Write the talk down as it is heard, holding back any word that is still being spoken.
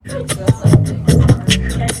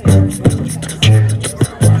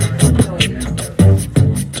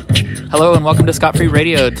Hello and welcome to Scot Free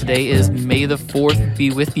Radio. Today is May the 4th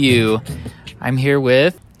be with you. I'm here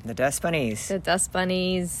with... The Dust Bunnies. The Dust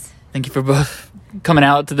Bunnies. Thank you for both coming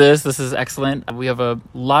out to this. This is excellent. We have a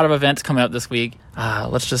lot of events coming up this week.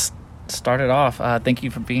 Let's just start it off. Thank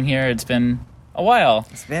you for being here. It's been a while.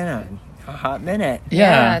 It's been a hot minute.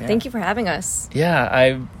 Yeah. Thank you for having us. Yeah,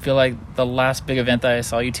 I feel like the last big event that I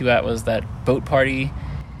saw you two at was that boat party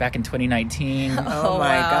back in 2019. Oh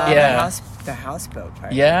my wow. God. Yeah. The houseboat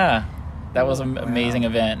party. Yeah. That was an amazing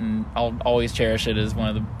event, and I'll always cherish it as one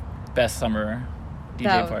of the best summer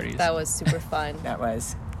DJ parties. That was super fun. That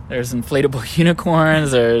was. There's inflatable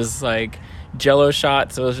unicorns, there's like jello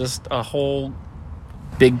shots. It was just a whole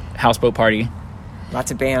big houseboat party.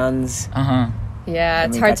 Lots of bands. Yeah,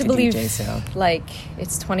 And it's we hard got to to believe, DJ, so. like,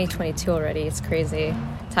 it's 2022 already. It's crazy.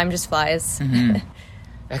 Time just flies.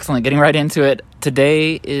 Excellent. Getting right into it.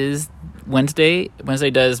 Today is Wednesday.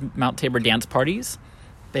 Wednesday does Mount Tabor dance parties.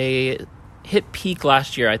 They hit peak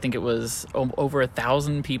last year. I think it was over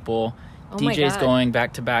 1,000 people. Oh my DJs God. going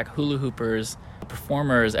back to back, hula hoopers,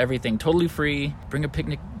 performers, everything totally free. Bring a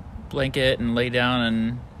picnic blanket and lay down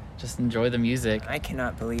and just enjoy the music. I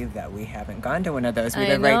cannot believe that we haven't gone to one of those. We I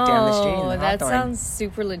live know. right down the street in That Hawthorne. sounds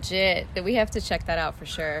super legit. We have to check that out for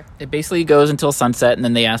sure. It basically goes until sunset, and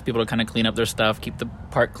then they ask people to kind of clean up their stuff, keep the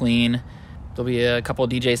park clean. There'll be a couple of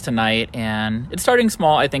DJs tonight, and it's starting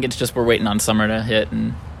small. I think it's just we're waiting on summer to hit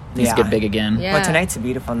and things Yeah. get big again. Yeah. Well, tonight's a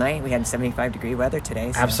beautiful night. We had 75-degree weather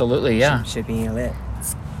today. So Absolutely, yeah. Should be lit.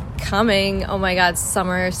 Coming. Oh my God,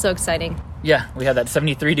 summer. So exciting. Yeah, we had that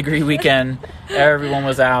 73-degree weekend. Everyone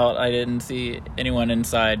was out. I didn't see anyone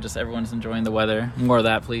inside. Just everyone's enjoying the weather. More of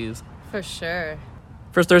that, please. For sure.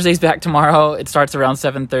 First Thursday's back tomorrow. It starts around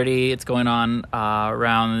 7:30. It's going on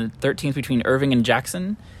around 13th between Irving and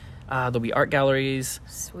Jackson. There'll be art galleries,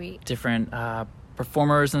 Sweet. different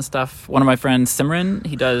performers and stuff. One of my friends, Simran,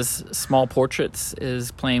 he does small portraits,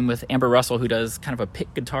 is playing with Amber Russell, who does kind of a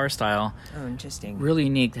pick guitar style. Oh, interesting. Really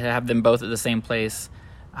unique to have them both at the same place.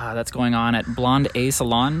 That's going on at Blonde A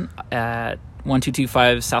Salon at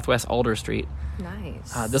 1225 Southwest Alder Street.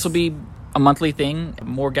 Nice. This will be a monthly thing.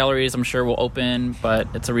 More galleries, I'm sure, will open, but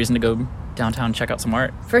it's a reason to go downtown and check out some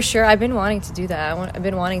art. For sure. I've been wanting to do that. I've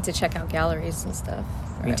been wanting to check out galleries and stuff.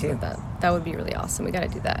 Me too. That would be really awesome. We got to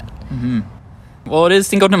do that. Well, it is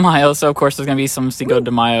Cinco de Mayo, so of course there's going to be some Cinco de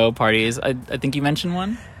Mayo parties. I think you mentioned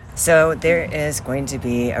one? So there is going to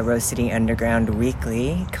be a Rose City Underground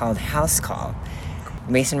weekly called House Call.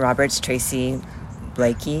 Mason Roberts, Tracy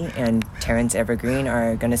Blakey, and Terrence Evergreen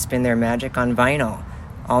are going to spin their magic on vinyl.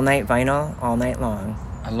 All night vinyl, all night long.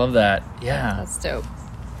 I love that. Yeah. That's dope.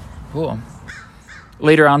 Cool.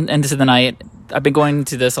 Later on into the night, I've been going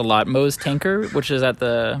to this a lot. Moe's Tanker, which is at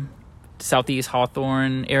the Southeast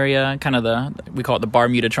Hawthorne area, kind of we call it the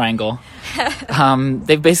Bermuda Triangle.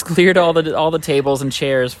 They've basically cleared all the tables and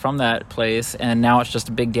chairs from that place, and now it's just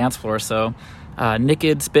a big dance floor. So,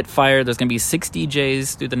 Naked, Spitfire, there's going to be 6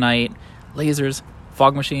 DJs through the night, lasers,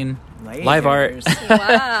 fog machine, live art.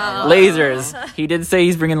 Wow. Lasers. He did say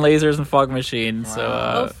he's bringing lasers and fog machine.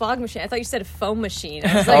 So, Fog machine. I thought you said foam machine.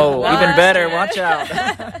 I was like, oh, what? even better. Watch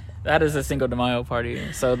out. That is a Cinco de Mayo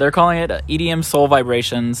party. So they're calling it EDM Soul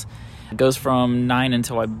Vibrations. It goes from 9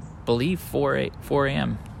 until, I believe, 4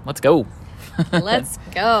 a.m. Let's go. Let's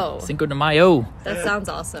go. Cinco de Mayo. That sounds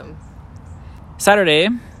awesome. Saturday,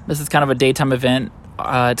 this is kind of a daytime event.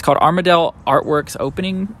 It's called Armadale Artworks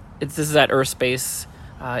Opening. This is at Earth Space.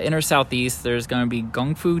 Inner Southeast, there's going to be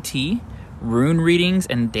Kung Fu tea, rune readings,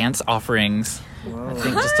 and dance offerings. Whoa. I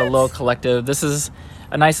think just a little collective. This is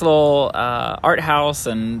a nice little art house,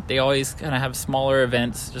 and they always kind of have smaller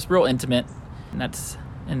events, just real intimate, and that's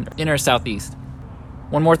in Inner Southeast.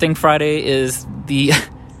 One more thing Friday is the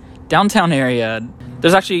downtown area.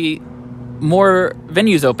 There's actually more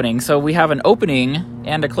venues opening, so we have an opening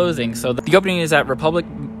and a closing. So the opening is at Republic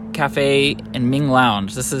Cafe and Ming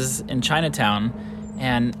Lounge. This is in Chinatown,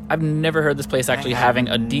 and I've never heard this place actually having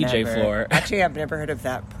a DJ floor. Actually, I've never heard of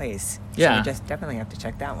that place. Yeah. So we just definitely have to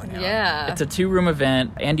check that one out. Yeah. It's a 2-room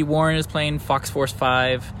event. Andy Warren is playing Fox Force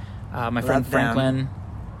 5. My friend Love them. Franklin.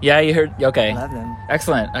 Yeah, you heard? Okay. Love them.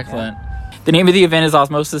 Excellent. The name of the event is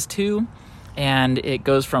Osmosis 2, and it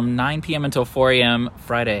goes from 9 p.m. until 4 a.m.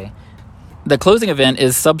 Friday. The closing event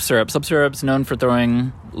is Sub Syrup. Sub Syrup's known for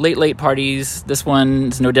throwing late parties. This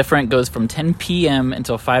one's no different. Goes from 10 p.m.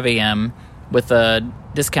 until 5 a.m. with a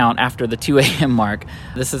discount after the 2 a.m. mark.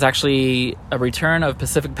 This is actually a return of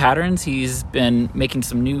Pacific Patterns. He's been making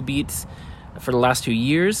some new beats for the last 2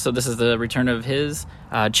 years, so this is the return of his.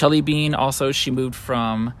 Chelly Bean, also, she moved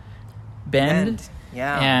from Bend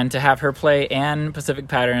Yeah. And to have her play and Pacific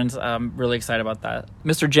Patterns, I'm really excited about that.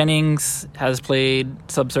 Mr. Jennings has played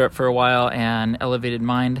Sub Syrup for a while and Elevated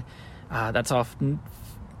Mind. That's off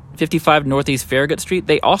 55 Northeast Farragut Street.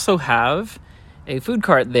 They also have a food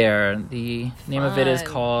cart there. The name of it is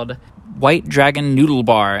called White Dragon Noodle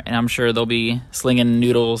Bar, and I'm sure they'll be slinging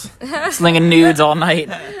nudes all night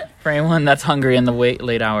for anyone that's hungry in the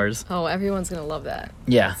late hours. Oh, everyone's going to love that.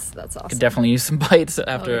 Yeah. That's awesome. Could definitely use some bites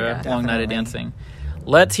after yeah. a long night of dancing.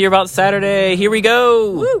 Let's hear about Saturday. Here we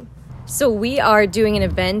go. Woo! So we are doing an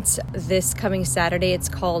event this coming Saturday. It's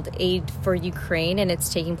called Aid for Ukraine, and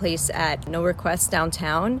it's taking place at No Request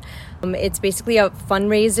downtown. It's basically a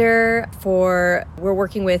fundraiser we're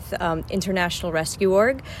working with International Rescue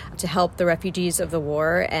Org to help the refugees of the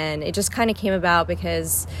war. And it just kind of came about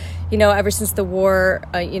because, ever since the war,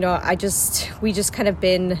 we just kind of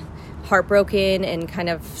been heartbroken and kind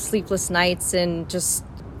of sleepless nights and just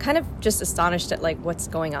astonished at like what's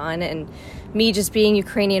going on. And me just being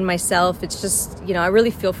Ukrainian myself, it's just, I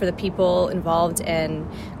really feel for the people involved, and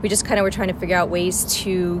we just kind of were trying to figure out ways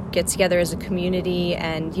to get together as a community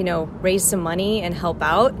and, raise some money and help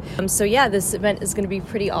out. So yeah, this event is going to be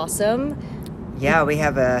pretty awesome. Yeah, we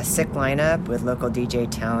have a sick lineup with local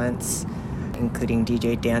DJ talents, including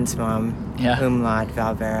DJ Dance Mom, Umlaut,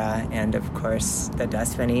 Valvera, and of course the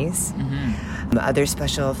Dust Bunnies. Mm-hmm. Other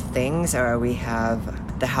special things are we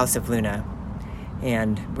have the House of Luna,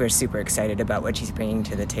 and we're super excited about what she's bringing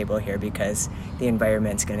to the table here because the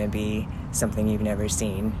environment's going to be something you've never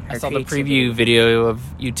seen. I saw the preview video of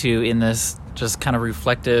you two in this just kind of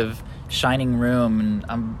reflective, shining room,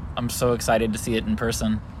 and I'm so excited to see it in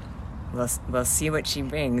person. We'll see what she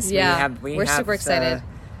brings. Yeah, we're super excited.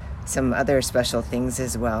 Some other special things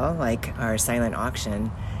as well, like our silent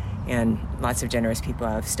auction, and lots of generous people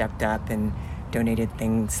have stepped up and donated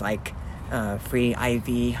things like free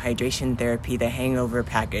IV hydration therapy, the hangover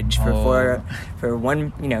package for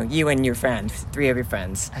one, you and your friends, 3 of your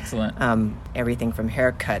friends. Excellent. Everything from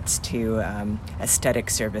haircuts to aesthetic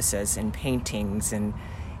services and paintings and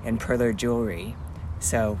perler jewelry.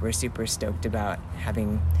 So we're super stoked about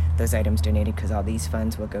having those items donated because all these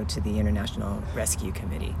funds will go to the International Rescue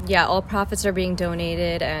Committee. Yeah, all profits are being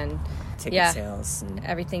donated and ticket sales and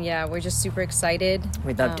everything. Yeah, we're just super excited.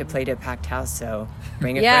 We'd love to play to a packed house, so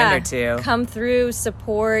bring a friend or two. Come through,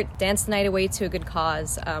 support, dance the night away to a good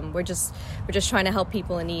cause. We're just trying to help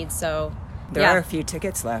people in need. So there are a few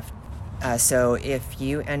tickets left. So if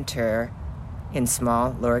you enter in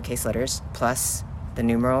small lowercase letters plus the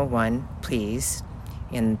numeral 1, please,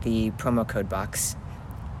 in the promo code box,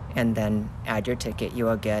 and then add your ticket, you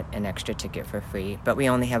will get an extra ticket for free. But we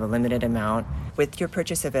only have a limited amount. With your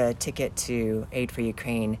purchase of a ticket to Aid for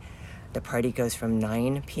Ukraine, the party goes from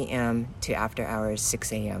 9 p.m. to after hours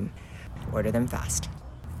 6 a.m. Order them fast.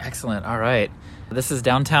 Excellent. All right. This is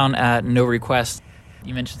downtown at No Request.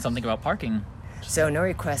 You mentioned something about parking. So No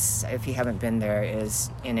Request, if you haven't been there,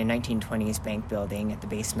 is in a 1920s bank building at the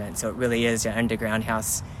basement. So it really is an underground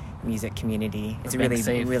house music community. It's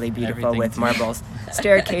really beautiful with marble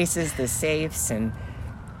staircases, the safes, and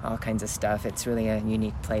all kinds of stuff. It's really a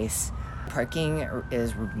unique place. Parking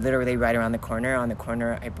is literally right around the corner. On the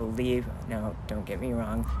corner, I believe, no, don't get me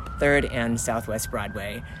wrong, 3rd and Southwest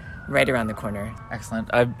Broadway, right around the corner.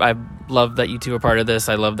 Excellent. I love that you two are part of this.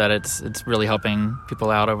 I love that it's really helping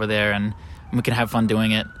people out over there, and we can have fun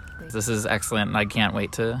doing it. This is excellent, and I can't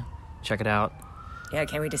wait to check it out. Yeah, I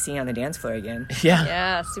can't wait to see you on the dance floor again.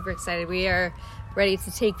 Yeah, super excited. We are ready to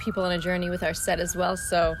take people on a journey with our set as well.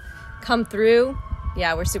 So come through.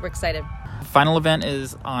 Yeah, we're super excited. Final event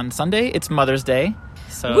is on Sunday. It's Mother's Day.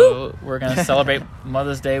 So we're going to celebrate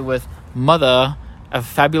Mother's Day with Mother, a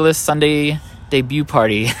fabulous Sunday debut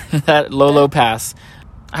party at Lolo Pass.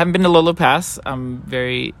 I haven't been to Lolo Pass. I'm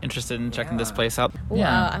very interested in checking this place out.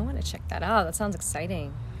 Wow, I want to check that out. That sounds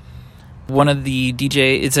exciting. One of the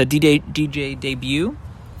it's a DJ debut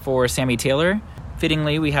for Sammy Taylor.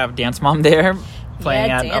 Fittingly, we have Dance Mom there playing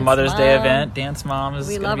at a Mother's Day event. Dance Mom is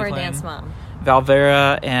going to be playing. We love our Dance Mom.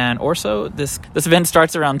 Valvera and Orso. This event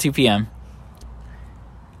starts around 2 p.m.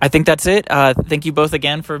 I think that's it. Thank you both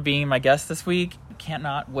again for being my guests this week.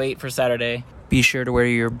 Cannot wait for Saturday. Be sure to wear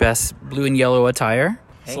your best blue and yellow attire.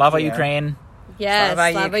 Slava Ukraine. Yes,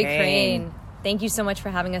 Slava Ukraine. Thank you so much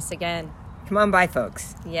for having us again. Come on by,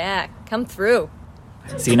 folks. Yeah, come through.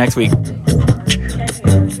 See you next week.